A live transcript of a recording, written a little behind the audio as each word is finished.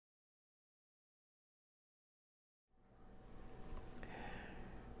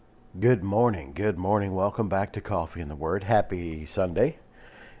Good morning. Good morning. Welcome back to Coffee and the Word. Happy Sunday.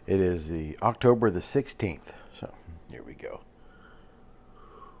 It is the October the 16th. So here we go.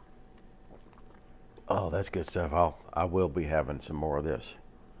 Oh, that's good stuff. I will be having some more of this.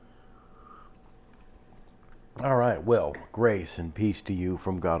 All right. Well, grace and peace to you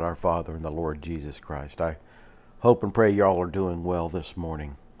from God our Father and the Lord Jesus Christ. I hope and pray y'all are doing well this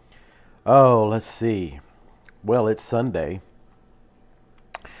morning. Oh, let's see. Well, it's Sunday.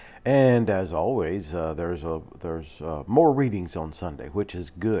 And as always, there's more readings on Sunday, which is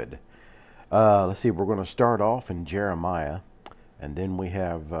good. Let's see. We're going to start off in Jeremiah, and then we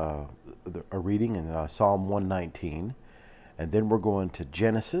have a reading in Psalm 119, and then we're going to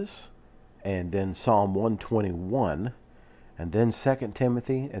Genesis, and then Psalm 121, and then 2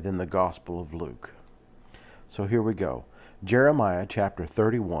 Timothy, and then the Gospel of Luke. So here we go. Jeremiah chapter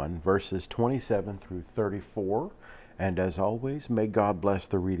 31, verses 27 through 34. And as always, may God bless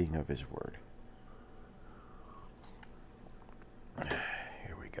the reading of His Word.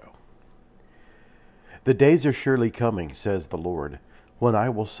 Here we go. The days are surely coming, says the Lord, when I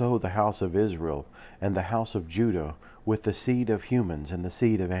will sow the house of Israel and the house of Judah with the seed of humans and the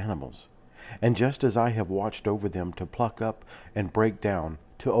seed of animals. And just as I have watched over them to pluck up and break down,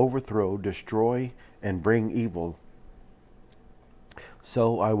 to overthrow, destroy, and bring evil,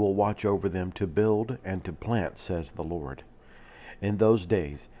 so I will watch over them to build and to plant, says the Lord. In those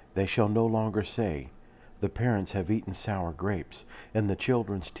days they shall no longer say, the parents have eaten sour grapes, and the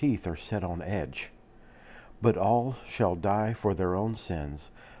children's teeth are set on edge. But all shall die for their own sins.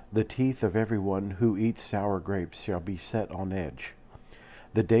 The teeth of everyone who eats sour grapes shall be set on edge.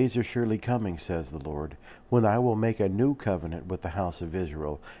 The days are surely coming, says the Lord, when I will make a new covenant with the house of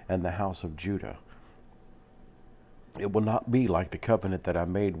Israel and the house of Judah. It will not be like the covenant that I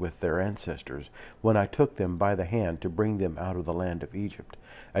made with their ancestors when I took them by the hand to bring them out of the land of Egypt,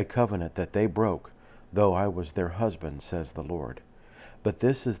 a covenant that they broke, though I was their husband, says the Lord. But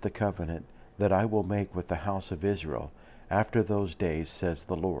this is the covenant that I will make with the house of Israel after those days, says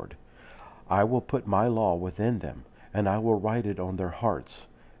the Lord. I will put my law within them, and I will write it on their hearts,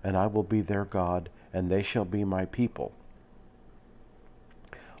 and I will be their God, and they shall be my people.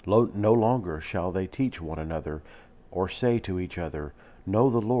 No longer shall they teach one another, or say to each other, know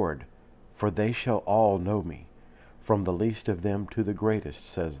the Lord, for they shall all know me, from the least of them to the greatest,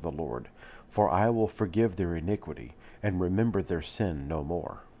 says the Lord. For I will forgive their iniquity, and remember their sin no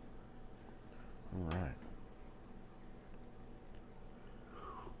more. All right.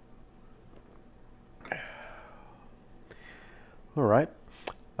 All right.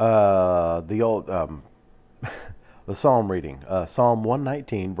 The Psalm reading, Psalm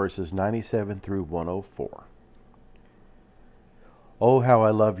 119, verses 97 through 104. Oh, how I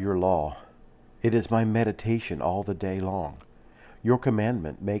love your law! It is my meditation all the day long. Your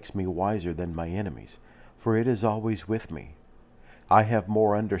commandment makes me wiser than my enemies, for it is always with me. I have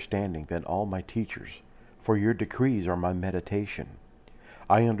more understanding than all my teachers, for your decrees are my meditation.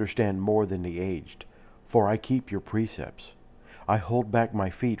 I understand more than the aged, for I keep your precepts. I hold back my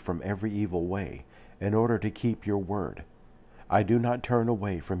feet from every evil way, in order to keep your word. I do not turn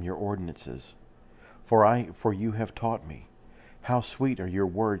away from your ordinances, for you have taught me. How sweet are your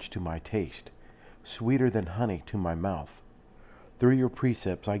words to my taste, sweeter than honey to my mouth. Through your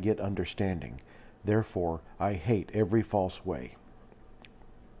precepts I get understanding. Therefore I hate every false way.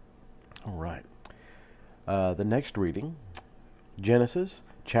 All right. The next reading, Genesis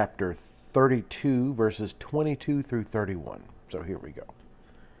chapter 32, verses 22 through 31. So here we go.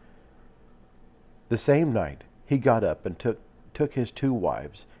 The same night he got up and took his 2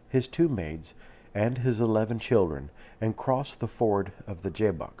 wives, his 2 maids, and his 11 children, and crossed the ford of the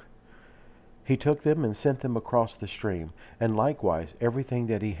Jabbok. He took them and sent them across the stream, and likewise everything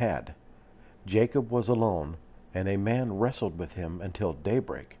that he had. Jacob was alone, and a man wrestled with him until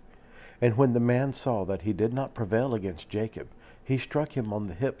daybreak. And when the man saw that he did not prevail against Jacob, he struck him on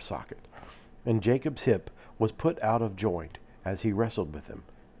the hip socket. And Jacob's hip was put out of joint as he wrestled with him.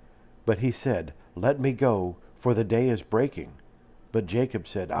 But he said, let me go, for the day is breaking. But Jacob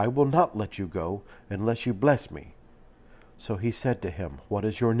said, I will not let you go unless you bless me. So he said to him, what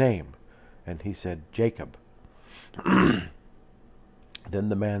is your name? And he said, Jacob. Then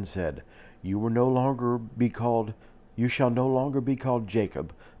the man said, you shall no longer be called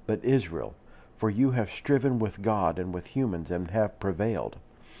Jacob, but Israel, for you have striven with God and with humans and have prevailed.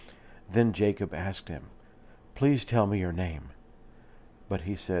 Then Jacob asked him, please tell me your name. But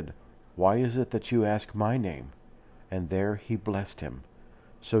he said, why is it that you ask my name? And there he blessed him.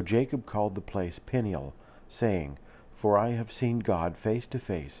 So Jacob called the place Peniel, saying, for I have seen God face to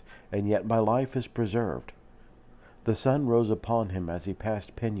face, and yet my life is preserved. The sun rose upon him as he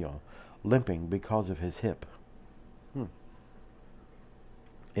passed Peniel, limping because of his hip.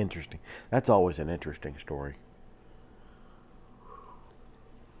 Interesting. That's always an interesting story.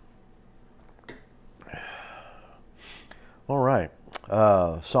 All right.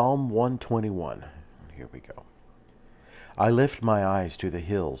 Psalm 121. Here we go. I lift my eyes to the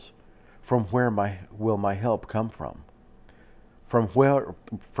hills. From where will my help come from? From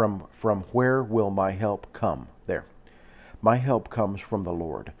where will my help come? There. My help comes from the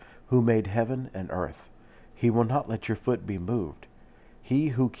Lord, who made heaven and earth. He will not let your foot be moved. He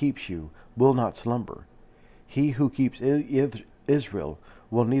who keeps you will not slumber. He who keeps Israel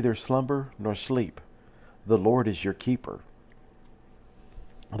will neither slumber nor sleep. The Lord is your keeper.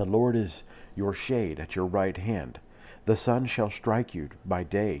 The Lord is your shade at your right hand. The sun shall strike you by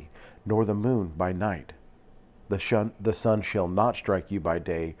day, nor the moon by night. The sun shall not strike you by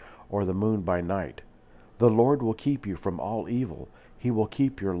day, or the moon by night. The Lord will keep you from all evil. He will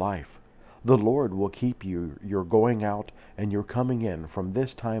keep your life. The Lord will keep you your going out and your coming in from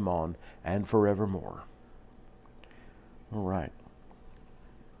this time on and forevermore. All right.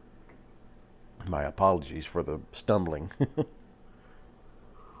 My apologies for the stumbling.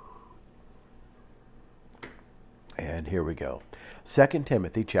 And here we go. 2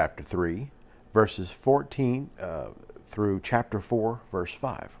 Timothy chapter 3, verses 14 through chapter 4, verse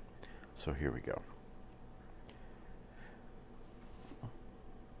 5. So here we go.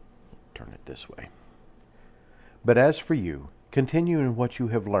 Turn it this way. But as for you, continue in what you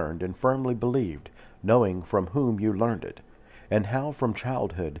have learned and firmly believed, knowing from whom you learned it, and how from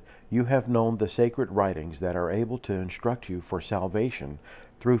childhood you have known the sacred writings that are able to instruct you for salvation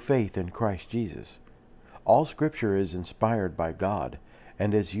through faith in Christ Jesus. All Scripture is inspired by God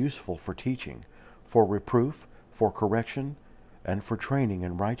and is useful for teaching, for reproof, for correction, and for training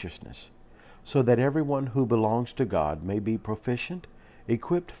in righteousness, so that everyone who belongs to God may be proficient,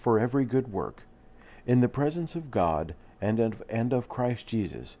 equipped for every good work. In the presence of God and of Christ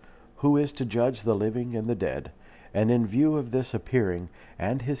Jesus, who is to judge the living and the dead, and in view of this appearing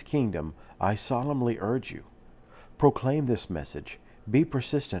and his kingdom, I solemnly urge you, proclaim this message, be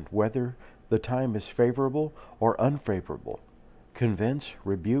persistent whether the time is favorable or unfavorable. Convince,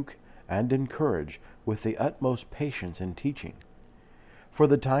 rebuke, and encourage with the utmost patience in teaching. For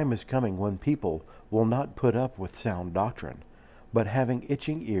the time is coming when people will not put up with sound doctrine, but having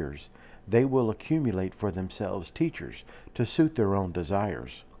itching ears, they will accumulate for themselves teachers to suit their own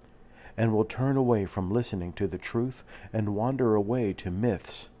desires, and will turn away from listening to the truth and wander away to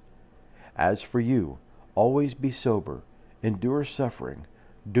myths. As for you, always be sober, endure suffering,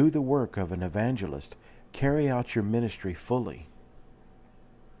 do the work of an evangelist, carry out your ministry fully.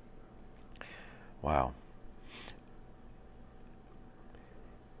 Wow.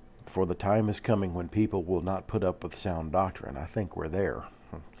 For the time is coming when people will not put up with sound doctrine. I think we're there.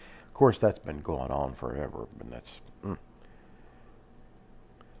 Of course, that's been going on forever, but that's...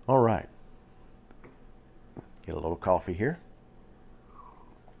 All right. Get a little coffee here.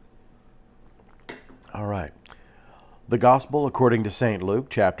 All right. The Gospel according to St. Luke,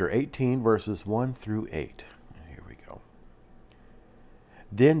 chapter 18, verses 1 through 8. Here we go.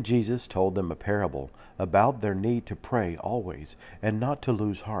 Then Jesus told them a parable about their need to pray always and not to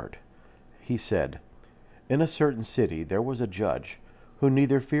lose heart. He said, In a certain city there was a judge who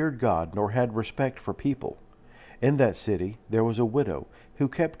neither feared God nor had respect for people. In that city there was a widow who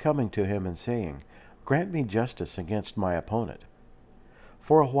kept coming to him and saying, Grant me justice against my opponent.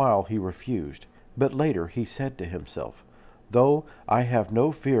 For a while he refused, but later he said to himself, Though I have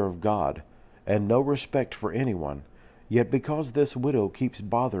no fear of God and no respect for anyone, yet because this widow keeps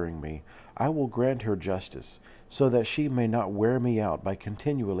bothering me, I will grant her justice, so that she may not wear me out by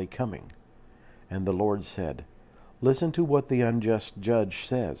continually coming. And the Lord said, Listen to what the unjust judge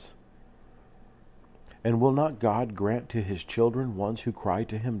says. And will not God grant to his children ones who cry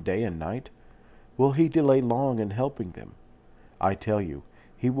to him day and night? Will he delay long in helping them? I tell you,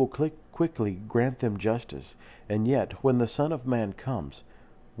 he will quickly grant them justice, and yet, when the Son of Man comes,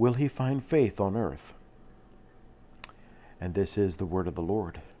 will he find faith on earth? And this is the word of the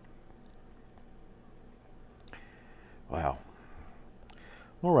Lord. Wow.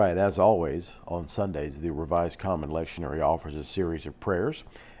 All right, as always, on Sundays, the Revised Common Lectionary offers a series of prayers,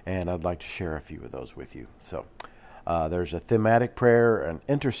 and I'd like to share a few of those with you. So, there's a thematic prayer, an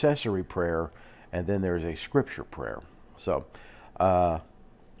intercessory prayer, and then there's a scripture prayer. So, let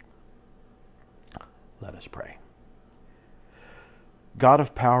us pray. God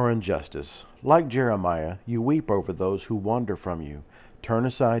of power and justice, like Jeremiah, you weep over those who wander from you, turn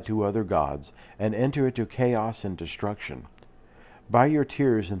aside to other gods, and enter into chaos and destruction. By your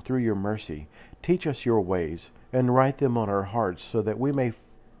tears and through your mercy, teach us your ways and write them on our hearts so that we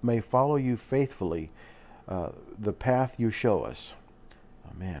may follow you faithfully, the path you show us.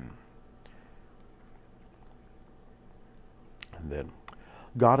 Amen. And then,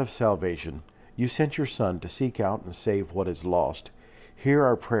 God of salvation, you sent your Son to seek out and save what is lost. Hear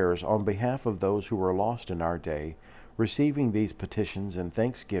our prayers on behalf of those who are lost in our day, receiving these petitions and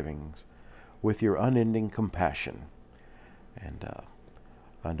thanksgivings with your unending compassion. And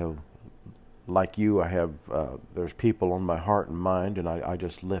I know, like you, I have there's people on my heart and mind, and I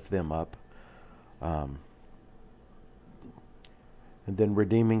just lift them up. And then,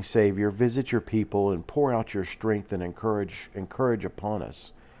 redeeming Savior, visit your people and pour out your strength and encourage upon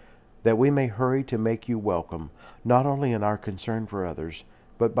us, that we may hurry to make you welcome, not only in our concern for others,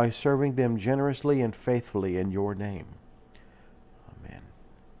 but by serving them generously and faithfully in your name. Amen.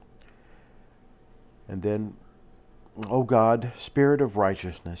 And then, O God, Spirit of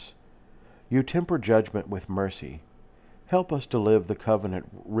righteousness, you temper judgment with mercy. Help us to live the covenant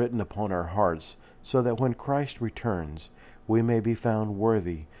written upon our hearts, so that when Christ returns, we may be found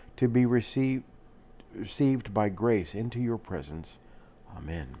worthy to be received by grace into your presence.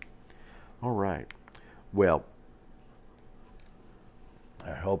 Amen. All right. Well,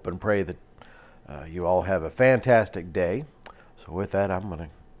 I hope and pray that you all have a fantastic day. So with that, I'm going to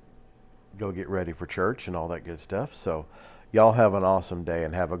go get ready for church and all that good stuff. So y'all have an awesome day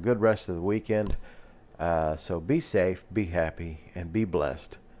and have a good rest of the weekend. So be safe, be happy, and be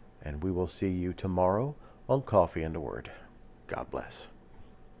blessed. And we will see you tomorrow on Coffee and the Word. God bless.